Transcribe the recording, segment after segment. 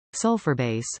Sulfur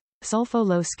Base. Sulfo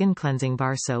Lo Skin Cleansing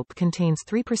Bar Soap contains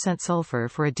 3% sulfur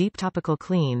for a deep topical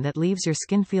clean that leaves your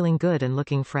skin feeling good and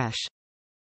looking fresh.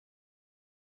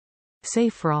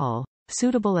 Safe for all.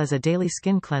 Suitable as a daily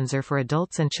skin cleanser for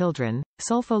adults and children,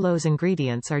 Sulfo Lo's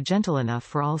ingredients are gentle enough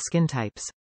for all skin types.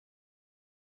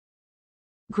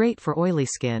 Great for oily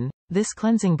skin, this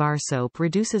cleansing bar soap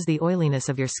reduces the oiliness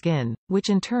of your skin, which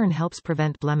in turn helps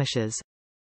prevent blemishes.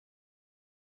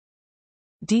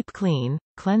 Deep clean,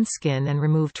 cleanse skin and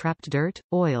remove trapped dirt,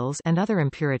 oils, and other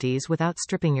impurities without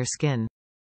stripping your skin.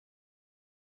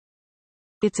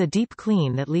 It's a deep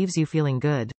clean that leaves you feeling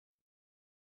good.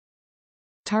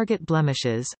 Target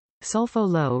blemishes. Sulfo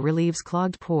Lo relieves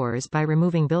clogged pores by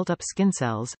removing built-up skin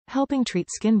cells, helping treat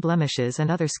skin blemishes and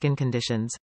other skin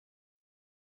conditions.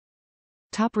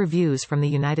 Top reviews from the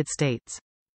United States.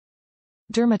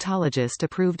 Dermatologist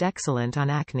approved, excellent on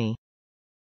acne.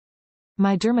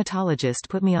 My dermatologist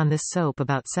put me on this soap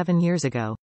about 7 years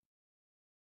ago.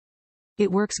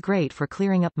 It works great for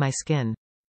clearing up my skin.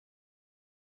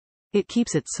 It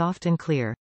keeps it soft and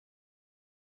clear.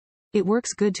 It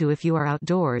works good too if you are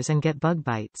outdoors and get bug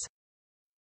bites.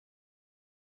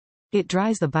 It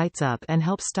dries the bites up and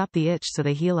helps stop the itch so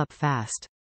they heal up fast.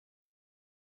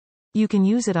 You can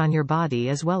use it on your body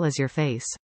as well as your face.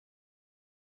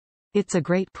 It's a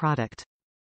great product.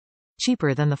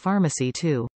 Cheaper than the pharmacy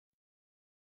too.